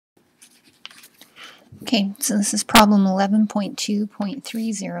Okay, so this is problem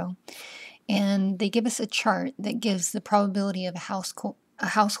 11.2.30, and they give us a chart that gives the probability of a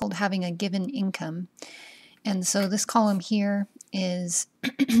household having a given income. And so this column here is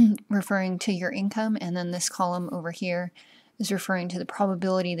referring to your income, and then this column over here is referring to the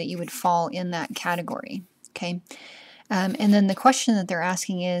probability that you would fall in that category. Okay, and then the question that they're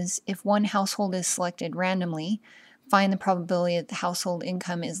asking is, if one household is selected randomly, find the probability that the household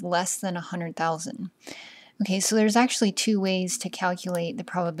income is less than 100,000. Okay, so there's actually two ways to calculate the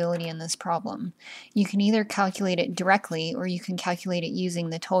probability in this problem. You can either calculate it directly, or you can calculate it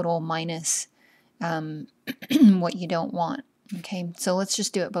using the total minus what you don't want. Okay, so let's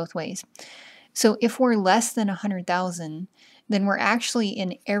just do it both ways. So if we're less than 100,000, then we're actually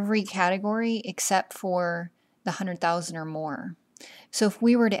in every category except for the 100,000 or more. So if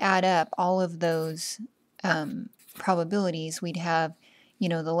we were to add up all of those probabilities, we'd have,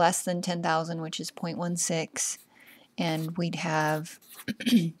 the less than 10,000, which is 0.16, and we'd have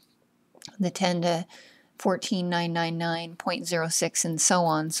the 10 to 14,999, 0.06, and so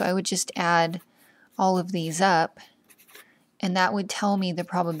on. So I would just add all of these up, and that would tell me the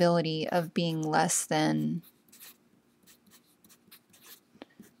probability of being less than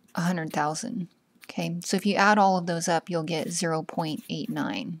 100,000. Okay, so if you add all of those up, you'll get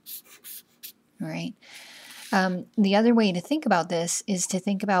 0.89. All right. The other way to think about this is to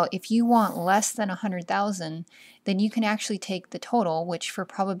think about, if you want less than 100,000, then you can actually take the total, which for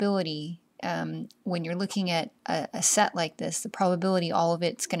probability, when you're looking at a set like this, the probability, all of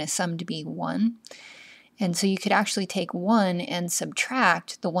it's going to sum to be 1. And so you could actually take 1 and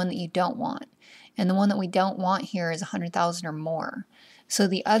subtract the one that you don't want. And the one that we don't want here is 100,000 or more. So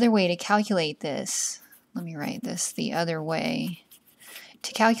the other way to calculate this, let me write this the other way.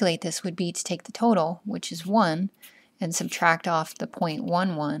 To calculate this would be to take the total, which is 1, and subtract off the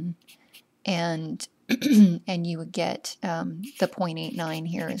 0.11, and and you would get the 0.89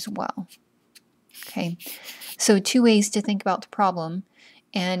 here as well. Okay, so two ways to think about the problem,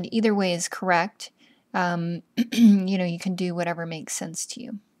 and either way is correct. You can do whatever makes sense to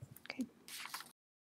you.